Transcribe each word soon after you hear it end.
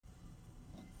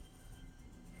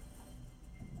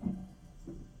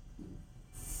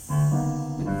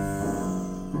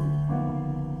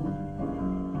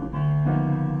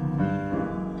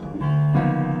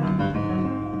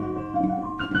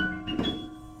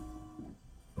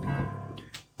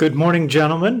Good morning,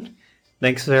 gentlemen.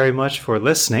 Thanks very much for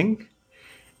listening.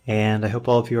 And I hope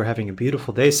all of you are having a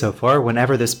beautiful day so far,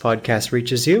 whenever this podcast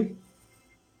reaches you.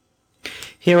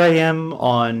 Here I am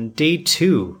on day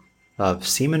 2 of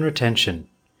semen retention.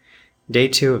 Day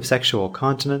 2 of sexual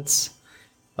continence,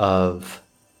 of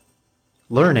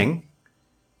learning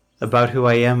about who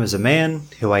I am as a man,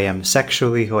 who I am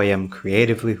sexually, who I am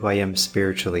creatively, who I am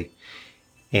spiritually.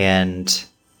 And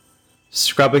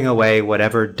scrubbing away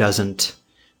whatever doesn't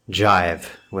jive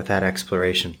with that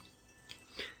exploration.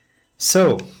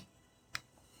 So,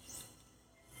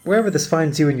 wherever this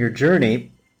finds you in your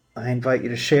journey, I invite you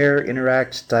to share,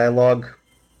 interact, dialogue.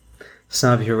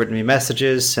 Some of you have written me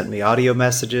messages, sent me audio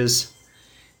messages,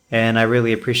 and I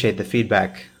really appreciate the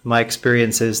feedback. My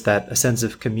experience is that a sense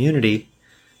of community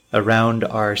around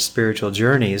our spiritual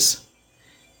journeys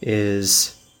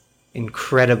is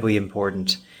incredibly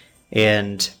important.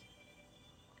 And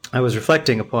I was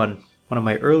reflecting upon one of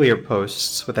my earlier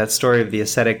posts with that story of the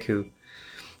ascetic who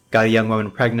got a young woman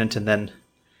pregnant and then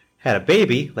had a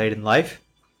baby late in life,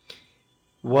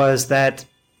 was that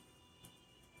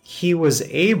he was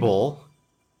able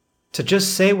to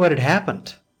just say what had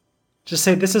happened. Just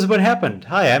say, this is what happened.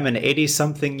 Hi, I'm an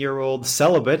 80-something-year-old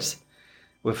celibate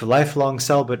with lifelong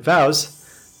celibate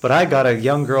vows, but I got a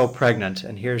young girl pregnant,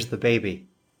 and here's the baby.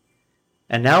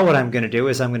 And now what I'm going to do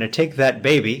is I'm going to take that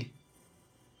baby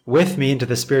with me into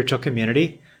the spiritual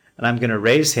community, and I'm going to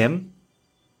raise him,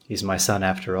 he's my son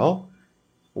after all,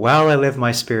 while I live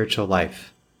my spiritual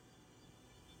life.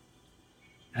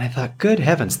 And I thought, good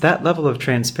heavens, that level of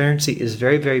transparency is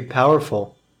very, very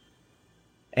powerful,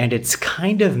 and it's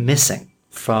kind of missing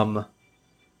from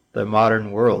the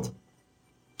modern world.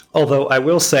 Although I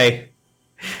will say,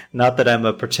 not that I'm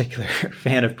a particular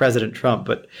fan of President Trump,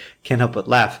 but can't help but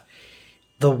laugh,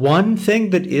 the one thing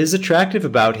that is attractive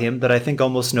about him that I think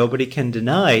almost nobody can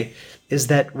deny is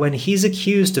that when he's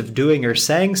accused of doing or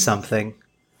saying something,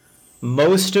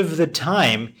 most of the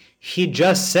time he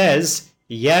just says,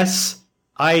 yes,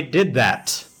 I did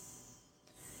that.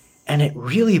 And it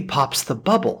really pops the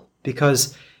bubble,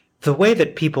 because the way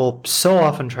that people so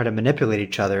often try to manipulate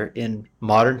each other in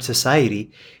modern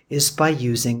society is by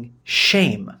using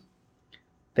shame.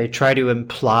 They try to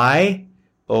imply,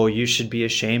 oh, you should be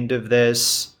ashamed of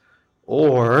this,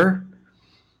 or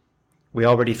we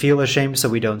already feel ashamed so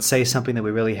we don't say something that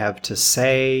we really have to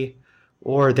say,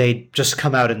 or they just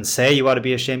come out and say you ought to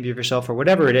be ashamed of yourself, or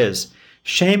whatever it is.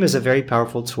 Shame is a very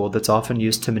powerful tool that's often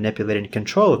used to manipulate and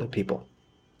control other people.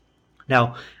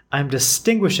 Now, I'm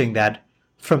distinguishing that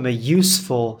from a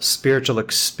useful spiritual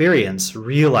experience,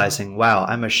 realizing, wow,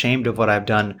 I'm ashamed of what I've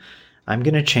done. I'm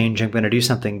going to change. I'm going to do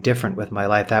something different with my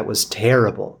life. That was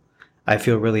terrible. I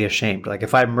feel really ashamed. Like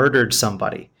if I murdered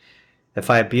somebody, if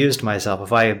I abused myself,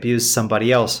 if I abused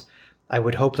somebody else, I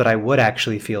would hope that I would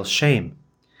actually feel shame.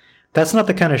 That's not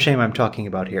the kind of shame I'm talking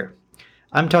about here.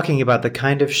 I'm talking about the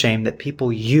kind of shame that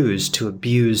people use to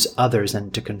abuse others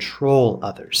and to control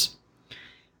others.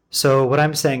 So what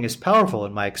I'm saying is powerful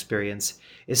in my experience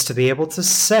is to be able to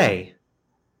say,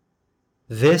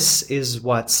 this is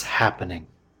what's happening.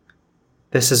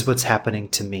 This is what's happening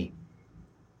to me.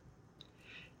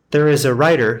 There is a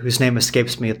writer whose name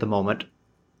escapes me at the moment.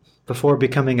 Before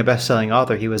becoming a best-selling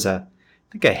author, he was a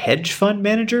hedge fund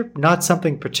manager, not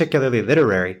something particularly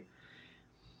literary.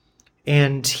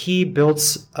 And he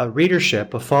built a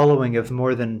readership, a following of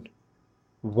more than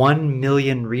 1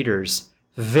 million readers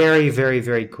very, very,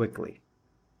 very quickly.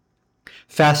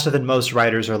 Faster than most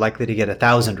writers are likely to get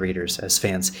 1,000 readers as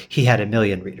fans. He had 1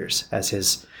 million readers as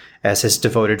his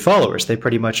devoted followers. They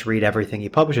pretty much read everything he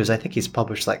publishes. I think he's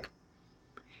published like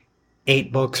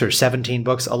 8 books or 17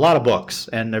 books, a lot of books,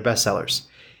 and they're bestsellers.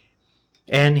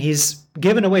 And he's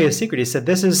given away his secret. He said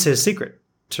this is his secret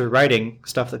to writing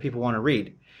stuff that people want to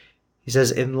read. He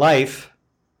says, in life,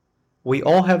 we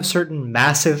all have certain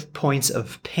massive points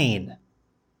of pain.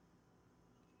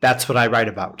 That's what I write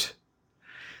about.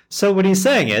 So what he's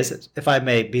saying is, if I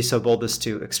may be so bold as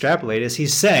to extrapolate, is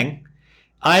he's saying,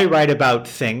 I write about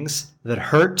things that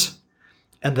hurt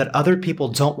and that other people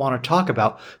don't want to talk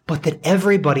about, but that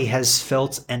everybody has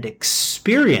felt and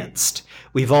experienced.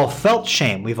 We've all felt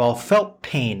shame. We've all felt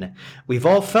pain. We've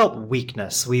all felt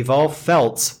weakness. We've all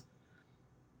felt,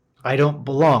 I don't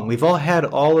belong. We've all had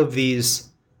all of these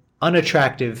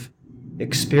unattractive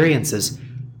experiences,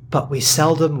 but we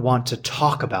seldom want to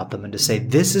talk about them and to say,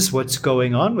 this is what's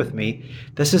going on with me.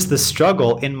 This is the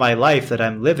struggle in my life that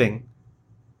I'm living.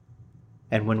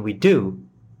 And when we do,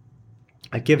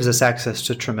 it gives us access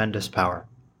to tremendous power.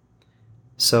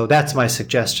 So that's my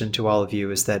suggestion to all of you,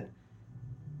 is that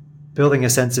building a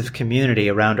sense of community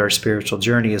around our spiritual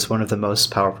journey is one of the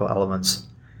most powerful elements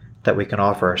that we can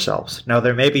offer ourselves. Now,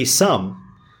 there may be some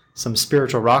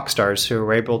spiritual rock stars who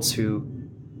are able to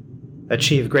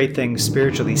achieve great things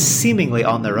spiritually seemingly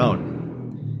on their own.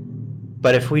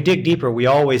 But if we dig deeper, we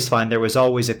always find there was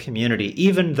always a community,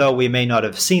 even though we may not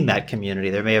have seen that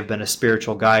community. There may have been a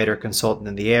spiritual guide or consultant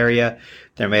in the area.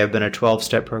 There may have been a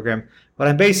 12-step program. What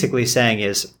I'm basically saying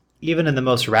is, even in the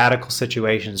most radical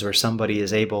situations where somebody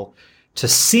is able to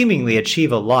seemingly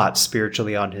achieve a lot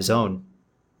spiritually on his own,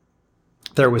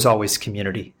 there was always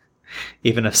community,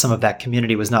 even if some of that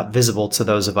community was not visible to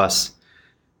those of us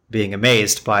being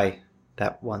amazed by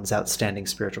that one's outstanding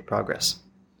spiritual progress.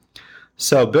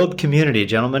 So build community,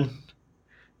 gentlemen.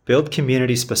 Build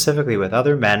community specifically with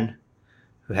other men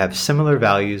who have similar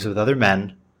values, with other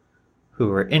men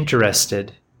who are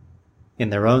interested in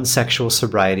their own sexual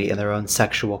sobriety, in their own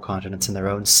sexual continence, in their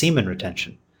own semen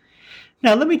retention.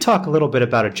 Now, let me talk a little bit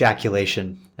about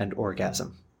ejaculation and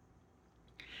orgasm.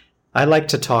 I like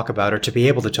to talk about, or to be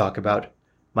able to talk about,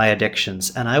 my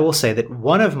addictions, and I will say that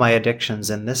one of my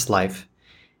addictions in this life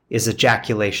is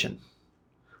ejaculation.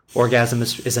 Orgasm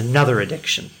is another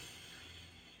addiction.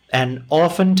 And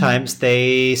oftentimes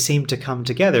they seem to come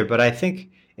together, but I think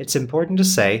it's important to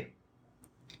say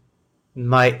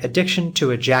my addiction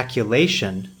to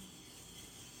ejaculation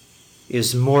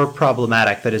is more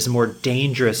problematic, that is more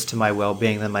dangerous to my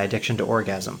well-being than my addiction to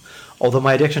orgasm. Although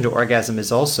my addiction to orgasm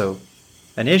is also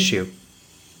an issue.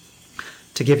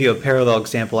 To give you a parallel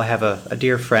example, I have a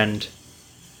dear friend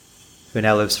who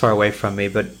now lives far away from me,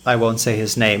 but I won't say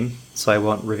his name, so I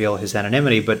won't reveal his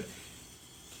anonymity, but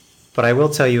I will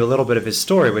tell you a little bit of his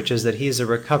story, which is that he's a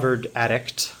recovered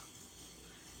addict,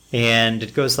 and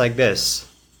it goes like this.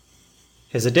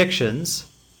 His addictions: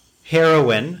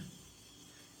 heroin,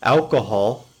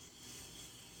 alcohol,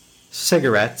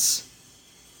 cigarettes,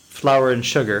 flour and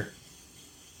sugar,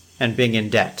 and being in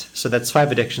debt. So that's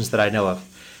 5 addictions that I know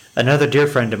of. Another dear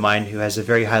friend of mine who has a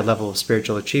very high level of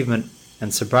spiritual achievement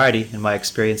and sobriety, in my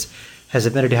experience, has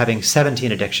admitted to having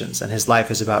 17 addictions, and his life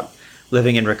is about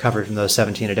living in recovery from those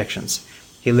 17 addictions.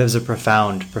 He lives a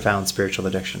profound spiritual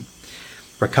addiction.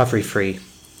 Recovery-free,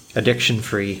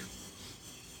 addiction-free,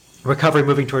 recovery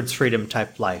moving towards freedom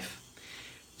type life.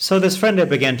 So this friend I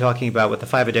began talking about with the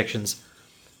 5 addictions,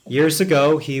 years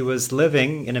ago he was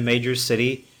living in a major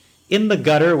city in the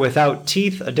gutter without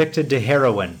teeth, addicted to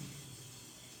heroin.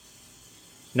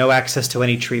 No access to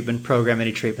any treatment program,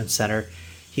 any treatment center.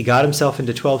 He got himself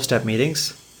into 12-step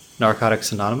meetings,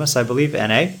 Narcotics Anonymous, I believe,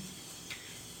 NA.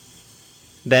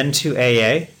 Then to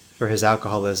AA for his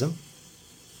alcoholism.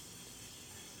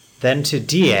 Then to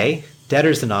DA,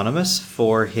 Debtors Anonymous,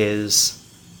 for his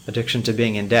addiction to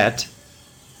being in debt.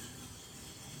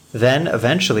 Then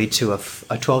eventually to a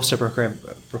 12-step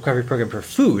recovery program for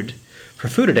food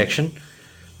addiction,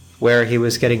 where he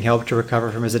was getting help to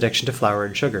recover from his addiction to flour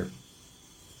and sugar.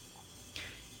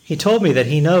 He told me that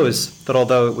he knows that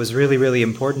although it was really, really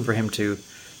important for him to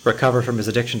recover from his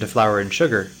addiction to flour and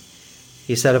sugar,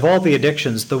 he said of all the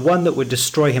addictions, the one that would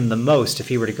destroy him the most if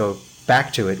he were to go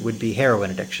back to it would be heroin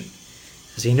addiction.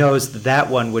 Because he knows that that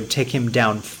one would take him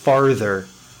down farther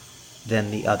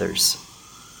than the others.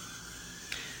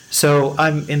 So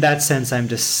in that sense, I'm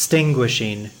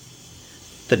distinguishing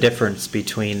the difference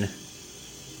between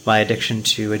my addiction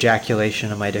to ejaculation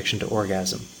and my addiction to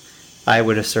orgasm. I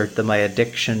would assert that my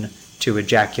addiction to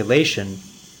ejaculation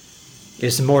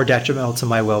is more detrimental to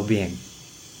my well-being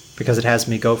because it has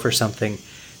me go for something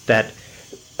that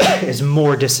is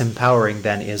more disempowering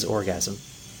than is orgasm.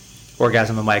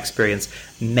 Orgasm, in my experience,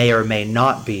 may or may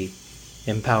not be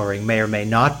empowering, may or may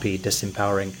not be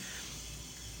disempowering.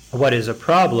 What is a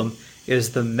problem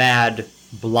is the mad,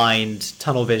 blind,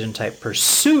 tunnel vision type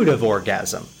pursuit of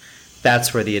orgasm.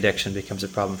 That's where the addiction becomes a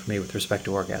problem for me with respect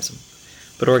to orgasm.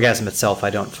 But orgasm itself I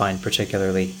don't find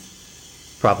particularly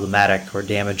problematic or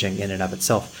damaging in and of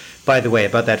itself. By the way,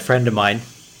 about that friend of mine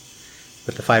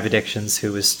with the 5 addictions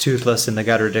who was toothless in the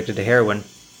gutter addicted to heroin,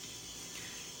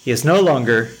 he is no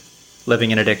longer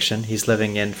living in addiction. He's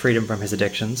living in freedom from his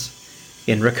addictions,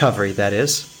 in recovery, that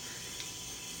is,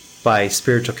 by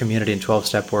spiritual community and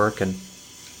 12-step work and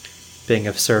being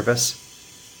of service.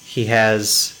 He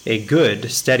has a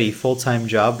good, steady, full-time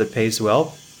job that pays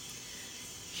well.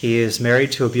 He is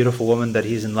married to a beautiful woman that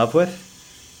he's in love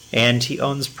with, and he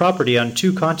owns property on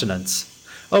 2 continents.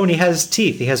 Oh, and he has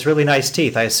teeth. He has really nice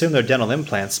teeth. I assume they're dental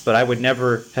implants, but I would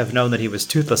never have known that he was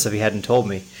toothless if he hadn't told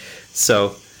me.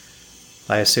 So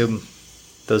I assume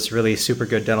those really super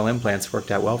good dental implants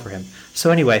worked out well for him. So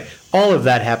anyway, all of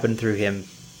that happened through him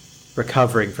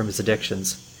recovering from his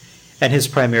addictions. And his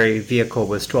primary vehicle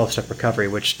was 12-step recovery,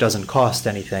 which doesn't cost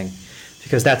anything,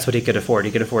 because that's what he could afford.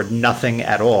 He could afford nothing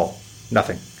at all.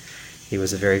 Nothing. He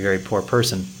was a very, very poor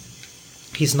person.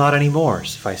 He's not anymore,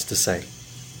 suffice to say.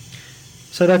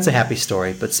 So that's a happy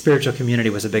story, but spiritual community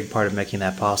was a big part of making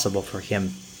that possible for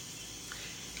him.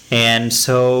 And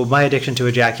so my addiction to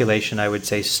ejaculation, I would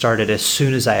say, started as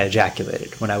soon as I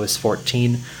ejaculated. When I was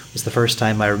 14 was the first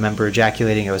time I remember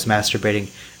ejaculating. I was masturbating,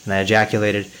 and I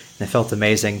ejaculated, and it felt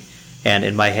amazing. And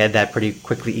in my head, that pretty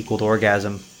quickly equaled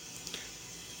orgasm.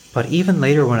 But even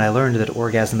later, when I learned that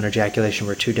orgasm and ejaculation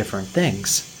were two different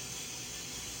things,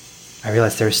 I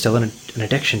realized there was still an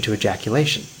addiction to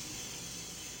ejaculation.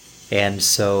 And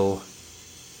so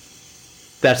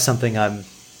that's something I'm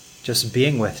just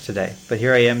being with today. But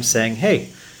here I am saying, hey,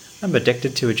 I'm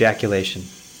addicted to ejaculation.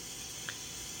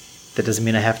 That doesn't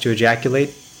mean I have to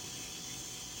ejaculate.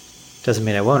 Doesn't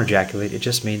mean I won't ejaculate. It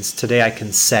just means today I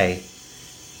can say,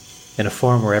 in a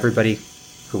form where everybody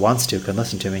who wants to can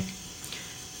listen to me,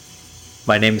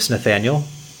 my name is Nathaniel,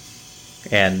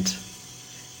 and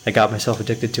I got myself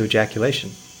addicted to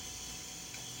ejaculation.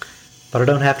 But I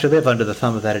don't have to live under the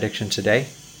thumb of that addiction today.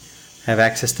 I have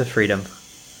access to freedom.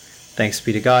 Thanks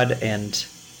be to God, and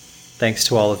thanks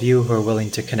to all of you who are willing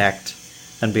to connect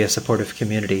and be a supportive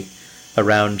community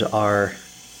around our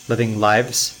living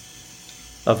lives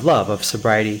of love, of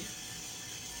sobriety,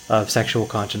 of sexual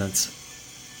continence.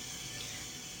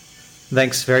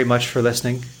 Thanks very much for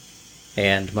listening,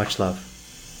 and much love.